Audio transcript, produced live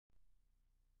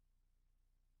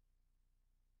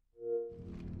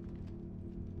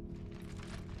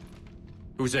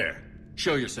Who's there?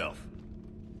 Show yourself.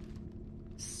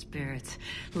 Spirits,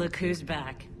 look who's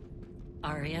back.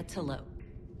 Arya Talo.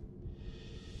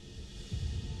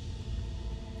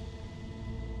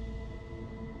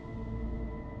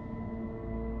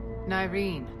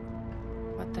 Nyreen,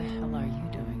 what the hell are you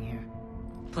doing here?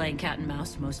 Playing cat and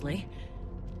mouse, mostly.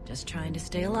 Just trying to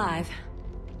stay alive.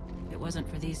 If it wasn't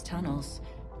for these tunnels...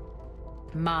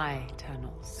 My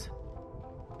tunnels.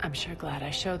 I'm sure glad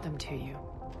I showed them to you.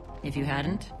 If you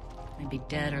hadn't, I'd be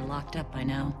dead or locked up by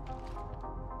now.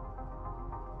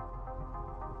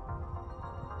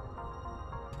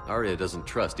 Arya doesn't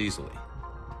trust easily.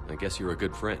 I guess you're a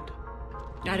good friend.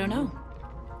 I don't know.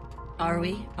 Are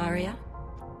we, Arya?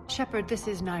 Shepard, this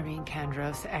is Nyreen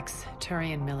Kandros,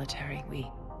 ex-Turian military. We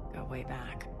go way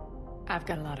back. I've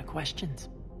got a lot of questions,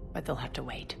 but they'll have to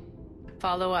wait.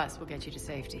 Follow us, we'll get you to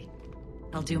safety.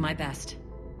 I'll do my best.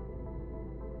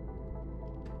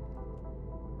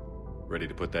 Ready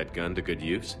to put that gun to good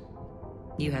use?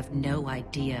 You have no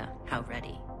idea how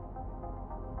ready.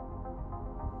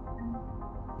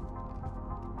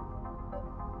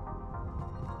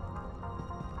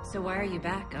 So why are you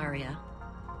back, Arya?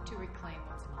 To reclaim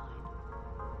what's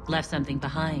mine. Left something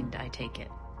behind, I take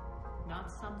it. Not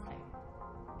something.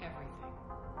 Everything.